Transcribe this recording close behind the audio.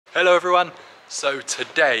Hello everyone. So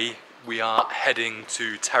today we are heading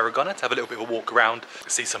to Tarragona to have a little bit of a walk around,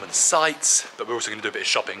 see some of the sights, but we're also going to do a bit of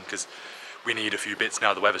shopping because we need a few bits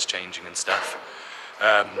now the weather's changing and stuff.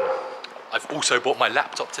 I've also bought my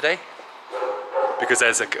laptop today because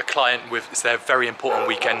there's a client it's their very important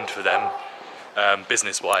weekend for them,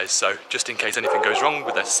 business wise, so just in case anything goes wrong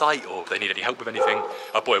with their site or if they need any help with anything,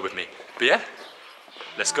 I brought it with me. But yeah,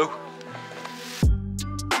 let's go.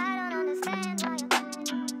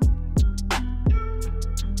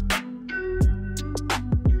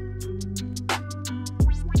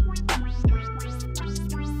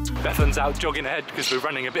 Bethan's out jogging ahead because we're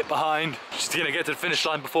running a bit behind. She's gonna get to the finish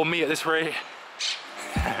line before me at this rate.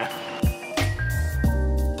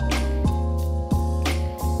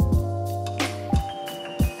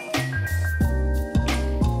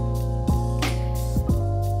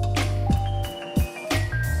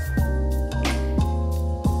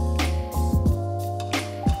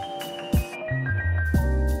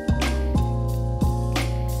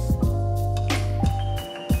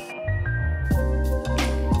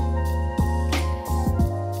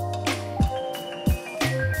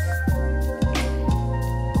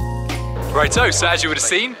 Righto, so as you would have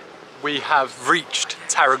seen, we have reached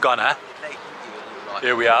Tarragona.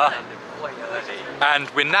 Here we are. And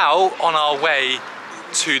we're now on our way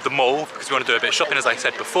to the mall because we want to do a bit of shopping, as I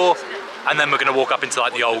said before. And then we're going to walk up into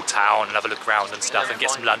like the old town and have a look around and stuff and get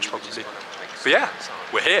some lunch probably. But yeah,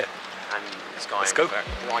 we're here. Let's go.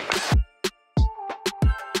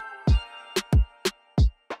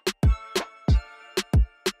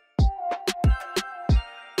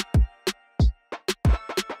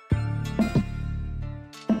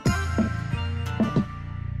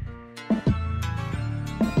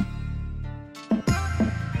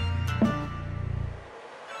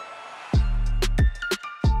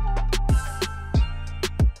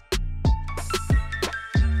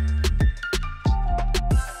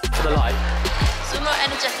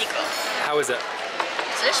 How is it?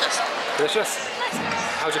 Delicious. Delicious?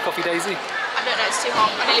 Nice. How's your coffee, Daisy? I don't know, it's too hot.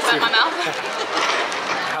 I nearly burnt my mouth.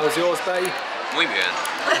 How's yours, Bay? Muy bien.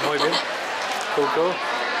 Muy bien. Cool, cool.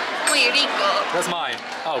 Muy rico. That's mine.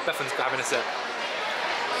 Oh, Bethan's having a sip.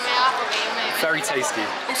 Very tasty.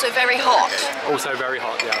 Also very hot. Also very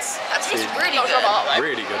hot, yes. That tastes really good.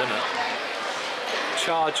 Really good, isn't it?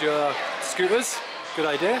 Charge your scooters. Good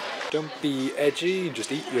idea. Don't be edgy,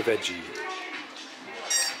 just eat your veggie.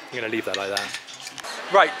 I'm gonna leave that like that.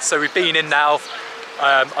 Right, so we've been in now.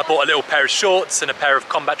 I bought a little pair of shorts and a pair of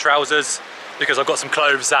combat trousers because I've got some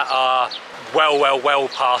clothes that are well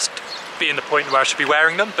past being the point where I should be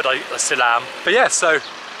wearing them, but I still am. But yeah, so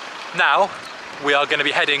now we are gonna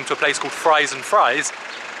be heading to a place called Fries and Fries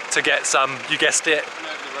to get some, you guessed it,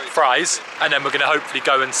 fries, and then we're gonna hopefully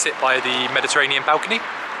go and sit by the Mediterranean balcony.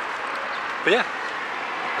 But yeah,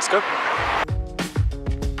 let's go.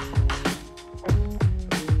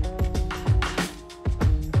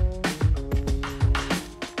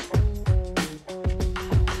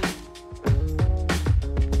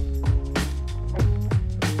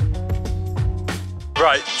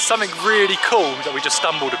 Right, something really cool that we just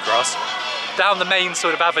stumbled across. Down the main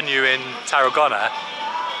sort of avenue in Tarragona,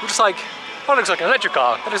 we're just like, oh, it looks like an electric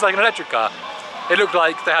car. It looks like an electric car. It looked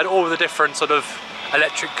like they had all the different sort of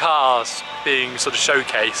electric cars being sort of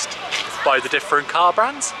showcased by the different car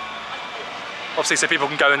brands. Obviously, so people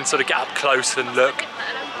can go and sort of get up close and look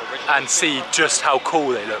and see just how cool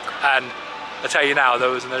they look. And I tell you now, there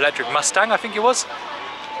was an electric Mustang, I think it was.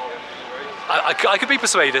 I could be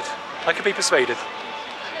persuaded. I could be persuaded.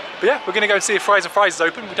 But yeah, we're gonna go and see if Fries and Fries is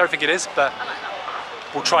open. We don't think it is, but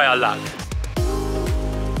we'll try our luck.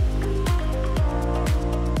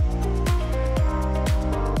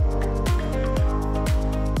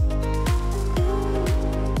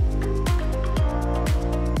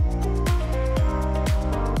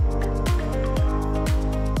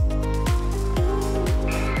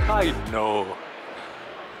 I know.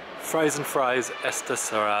 Fries and Fries está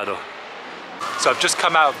cerrado. So I've just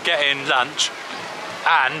come out getting lunch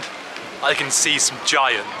and I can see some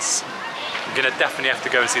giants. I'm gonna definitely have to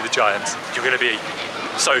go and see the giants. You're gonna be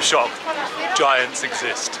so shocked. Giants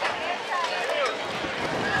exist.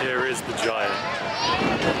 Here is the giant.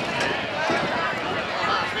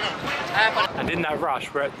 And in that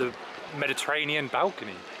rush, we're at the Mediterranean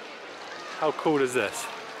balcony. How cool is this?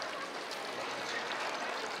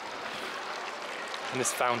 And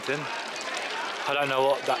this fountain. I don't know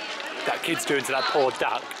what that kid's doing to that poor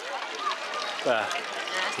duck. But,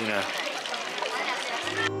 you know.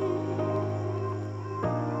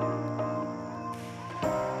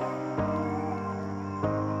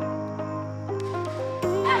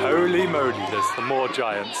 Holy moly, there's some more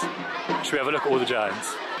giants. Should we have a look at all the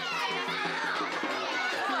giants?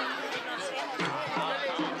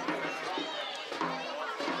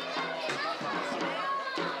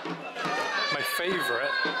 My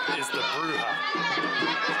favourite is the Bruja.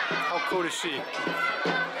 How cool is she?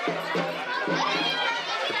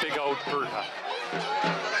 The big old Bruja.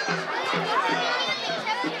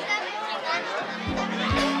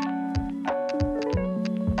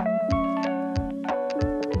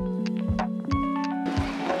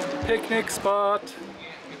 Picnic spot.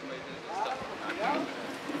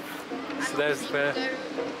 So there's the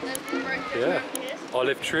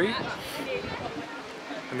olive tree.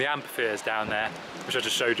 And the amphitheatre's down there, which I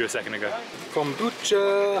just showed you a second ago.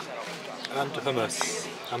 Kombucha and hummus.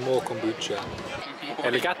 And more kombucha.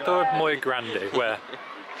 El gato muy grande. Where?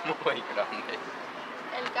 Muy grande.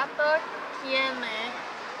 El gato tiene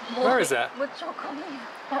Where is that? mucho comida.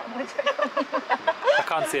 I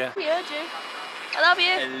can't see it. We heard you. I love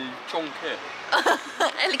you. El chonque.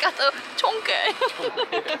 El gato chonque.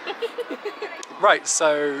 Right,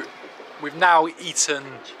 so we've now eaten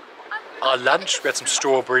our lunch. We had some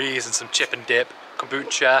strawberries and some chip and dip,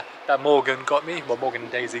 kombucha that Morgan got me. Well, Morgan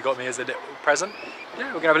and Daisy got me as a little present.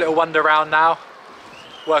 Yeah, we're gonna have a little wander around now.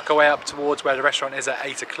 Work our way up towards where the restaurant is at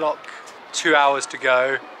 8 o'clock. 2 hours to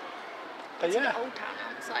go. But yeah, Old town,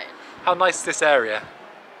 I'm excited. how nice is this area?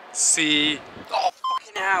 See. Oh,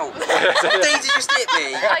 fucking hell! Daisy just hit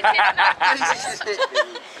me! I didn't know. Daisy just hit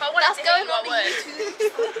me! That's going on the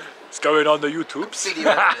YouTube. It's going on the YouTubes.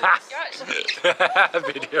 Video evidence. You're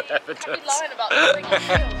actually Video evidence. lying about this thing on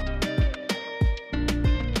film.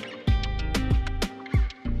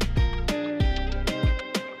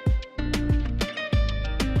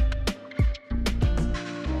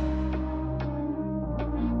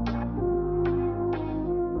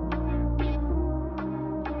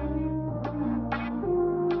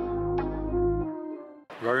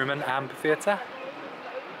 Roman amphitheatre,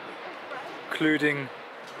 including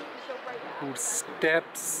all the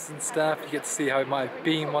steps and stuff. You get to see how it might have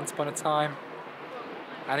been once upon a time,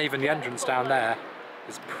 and even the entrance down there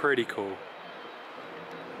is pretty cool.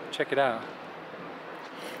 Check it out.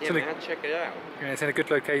 Yeah, man, check it out. It's in a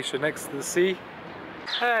good location next to the sea.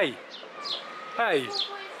 Hey, hey,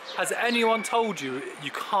 has anyone told you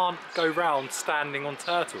you can't go round standing on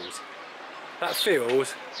turtles? That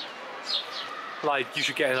feels like you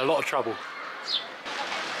should get in a lot of trouble.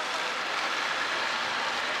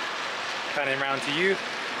 Panning round to you.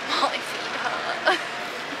 My feet hurt.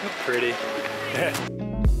 Look pretty.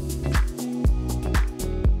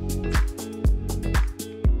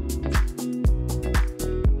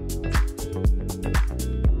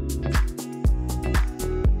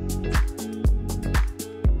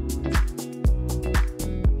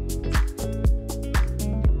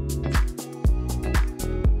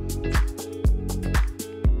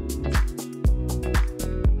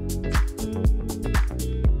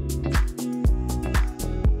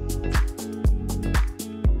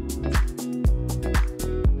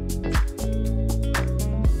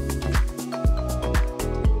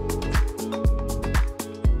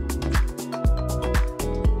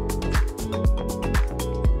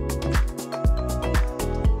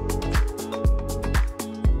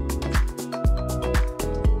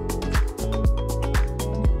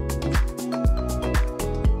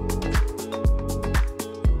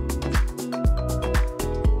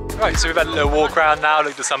 Right, so we've had a little walk around now,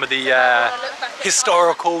 looked at some of the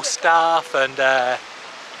historical stuff, and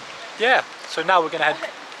yeah, so now we're going to head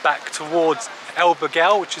back towards El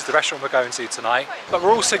Vergel, which is the restaurant we're going to tonight. But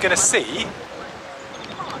we're also going to see,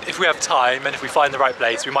 if we have time and if we find the right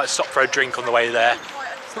place, we might stop for a drink on the way there.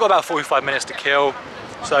 We've got about 45 minutes to kill,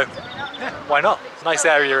 so yeah, why not? Nice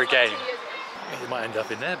area again. You might end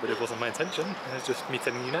up in there, but it wasn't my intention. It's just me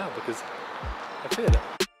telling you now because I feel it.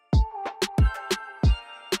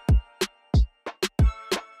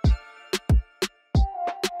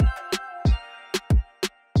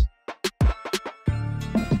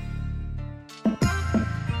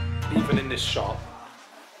 Even in this shop,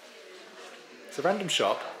 it's a random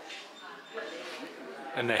shop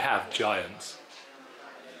and they have giants.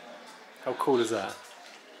 How cool is that?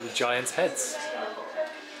 The giants' heads.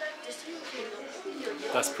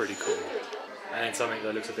 That's pretty cool. And then something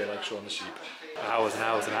that looks a bit like Shaun the Sheep. Hours and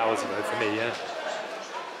hours and hours ago for me, yeah.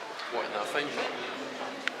 What, in that thing?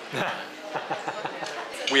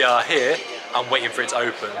 We are here, I'm waiting for it to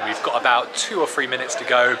open. We've got about 2 or 3 minutes to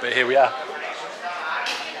go, but here we are.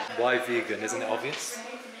 Why vegan? Isn't it obvious?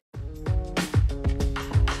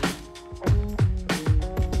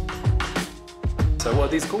 So what are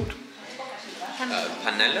these called?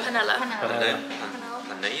 Panella? Panella. Panella?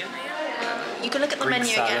 You can look at the Greek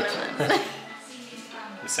menu salad. again. And then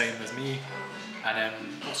The same as me. And then,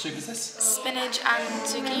 what soup is this? Spinach and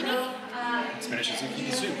zucchini. Spinach and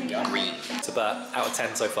zucchini soup. Yeah. Green. It's about out of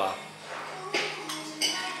 10 so far.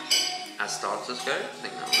 As starters go, I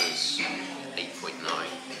think that was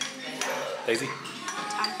 8.9. Daisy?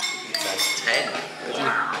 10.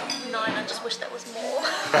 Wow. 9, I just wish there was more.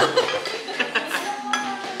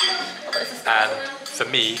 And for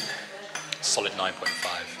me, solid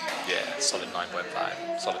 9.5. Yeah, solid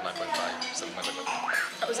 9.5. Solid 9.5. Solid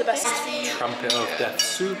 9.5. That was the best. Trumpet of death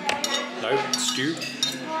soup. No, stew.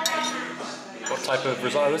 What type of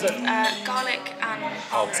risotto is it? Garlic and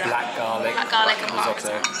Oh, black garlic. Black garlic and risotto.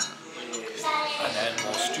 parmesan. And then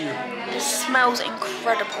more stew. It smells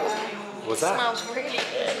incredible. What's that? Smells really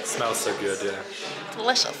good. Smells so good, yeah.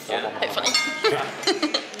 Delicious. Yeah. Hopefully.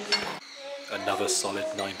 Another solid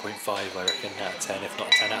 9.5, I reckon, out of 10, if not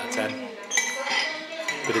a 10 out of 10.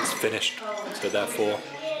 But it's finished, so therefore,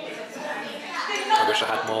 I wish I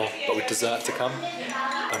had more, but with dessert to come,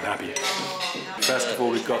 I'm happy. First of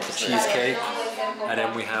all, we've got the cheesecake, and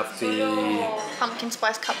then we have the... Pumpkin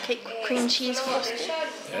spice cupcake with cream cheese frosting.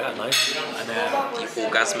 Yeah, nice. And then... The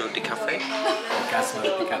Orgasmo de Cafe. Orgasmo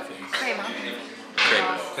de Cafe. Crema.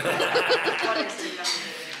 Crema.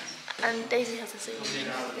 And Daisy has a soup.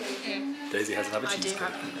 Daisy has another cheesecake. I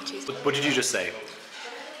do have a cheesecake. What did you just say?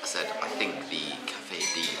 I said, I think the Cafe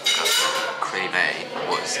di Orgasmo Creme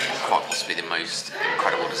was quite possibly the most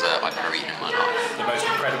incredible dessert I've ever eaten in my life. The most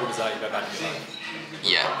incredible dessert you've ever had in your life.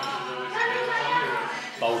 Yeah.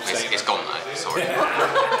 Bold statement. It's gone though, sorry.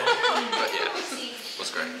 But yeah, it was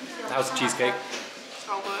great. How's the cheesecake?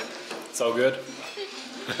 So good. So good.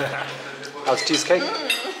 How's the cheesecake?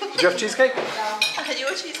 Did you have cheesecake? I had your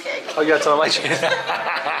cheesecake. Oh, you had some of my cheesecake.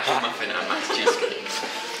 Muffin and Matt's cheesecake.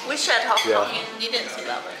 We shared half and Yeah. half. You didn't see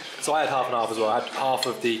that though. So I had half and half as well. I had half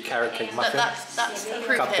of the carrot cake muffin, That's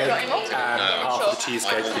proof cupcake, here. and half of the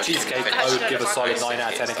cheesecake. The cheesecake I would give a solid 9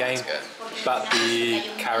 out of 10 again, but the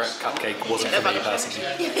carrot cupcake wasn't for me personally.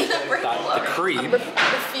 But the cream,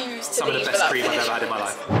 Refuse to some of the leave best without cream I've ever finishing had in my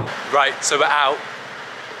this. life. Right, so we're out.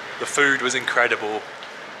 The food was incredible,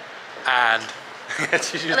 and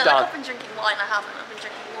she's And then done. I've been drinking wine. I haven't. I've been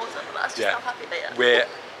drinking water, but that's just Yeah. how happy they are. We're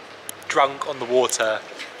drunk on the water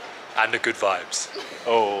and the good vibes.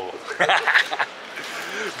 Oh. But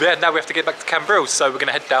yeah, now we have to get back to Cambril, so we're going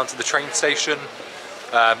to head down to the train station.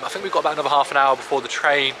 I think we've got about another half an hour before the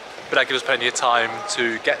train, but that gives us plenty of time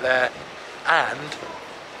to get there and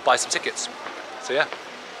buy some tickets. So yeah,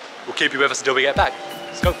 we'll keep you with us until we get back.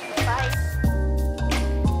 Let's go. Bye.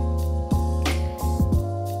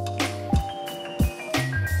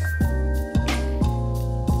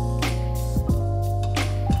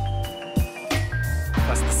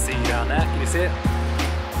 That's the sea down there, can you see it?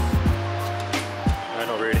 No,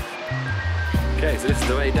 not really. Okay, so this is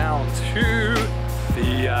the way down to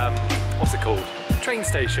the, what's it called? Train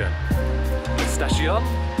station. The Station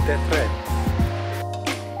de Tren.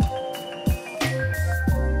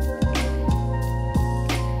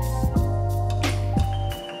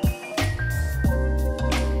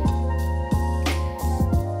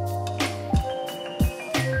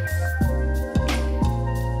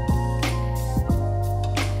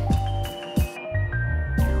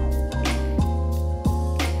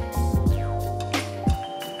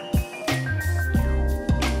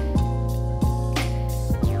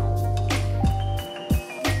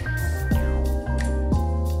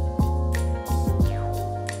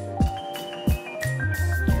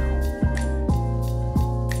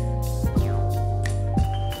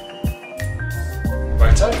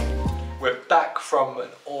 Righto, we're back from an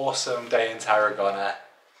awesome day in Tarragona.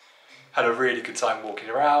 Had a really good time walking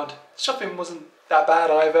around. Shopping wasn't that bad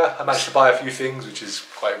either. I managed to buy a few things, which is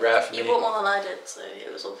quite rare for me. You bought more than I did, so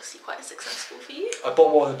it was obviously quite successful for you. I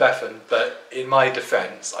bought more than Bethan, but in my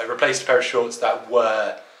defence, I replaced a pair of shorts that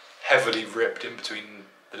were heavily ripped in between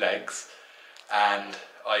the legs, and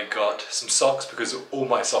I got some socks because all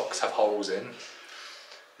my socks have holes in,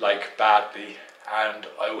 like badly, and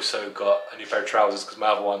I also got a new pair of trousers because my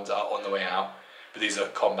other ones are on the way out, but these are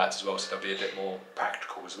combats as well, so they'll be a bit more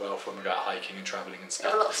practical as well for when we go out hiking and travelling and There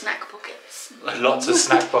stuff. were a lot of snack pockets. Lots of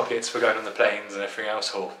snack pockets for going on the planes and everything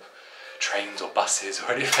else, or trains or buses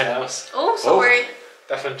or anything else. Oh, sorry.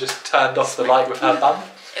 Bethan just turned off the light with her bum.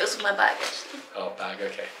 It was in my bag actually. Oh, bag,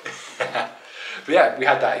 okay. But yeah, we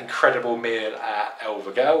had that incredible meal at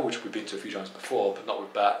Vergel, which we've been to a few times before, but not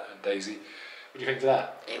with Bert and Daisy. What do you think of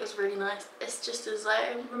that? It was really nice. It's just as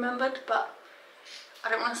I remembered, but I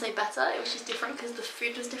don't want to say better. It was just different because the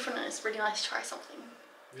food was different, and it's really nice to try something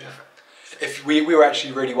different. If we were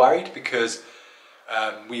actually really worried because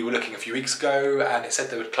we were looking a few weeks ago and it said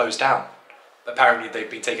they would close down. apparently they've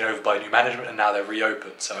been taken over by new management and now they're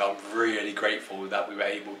reopened. So I'm really grateful that we were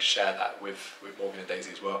able to share that with Morgan and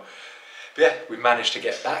Daisy as well. But yeah, we managed to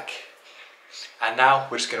get back. And now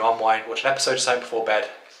we're just going to unwind, watch an episode of something before bed,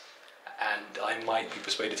 and I might be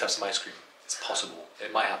persuaded to have some ice cream. It's possible.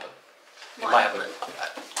 It might happen. It might happen.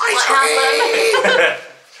 Ice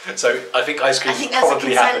cream! So I think ice cream is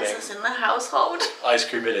probably happening. I think there's a consensus in the household. Ice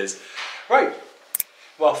cream it is. Right.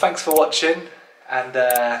 Well, thanks for watching, and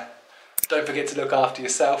don't forget to look after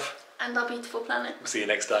yourself. And our beautiful planet. We'll see you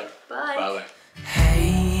next time. Bye. Bye.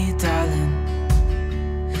 Hey, darling,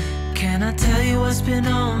 can I tell you what's been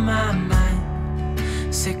on my mind?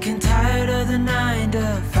 Sick and tired of the 9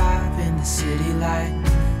 to 5 in the city life.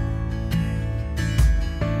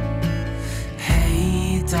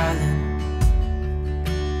 Hey, darling,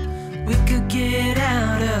 we could get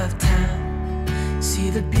out of town, see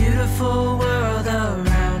the beautiful world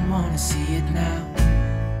around, wanna see it now.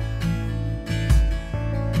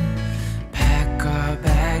 Pack our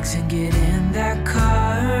bags and get in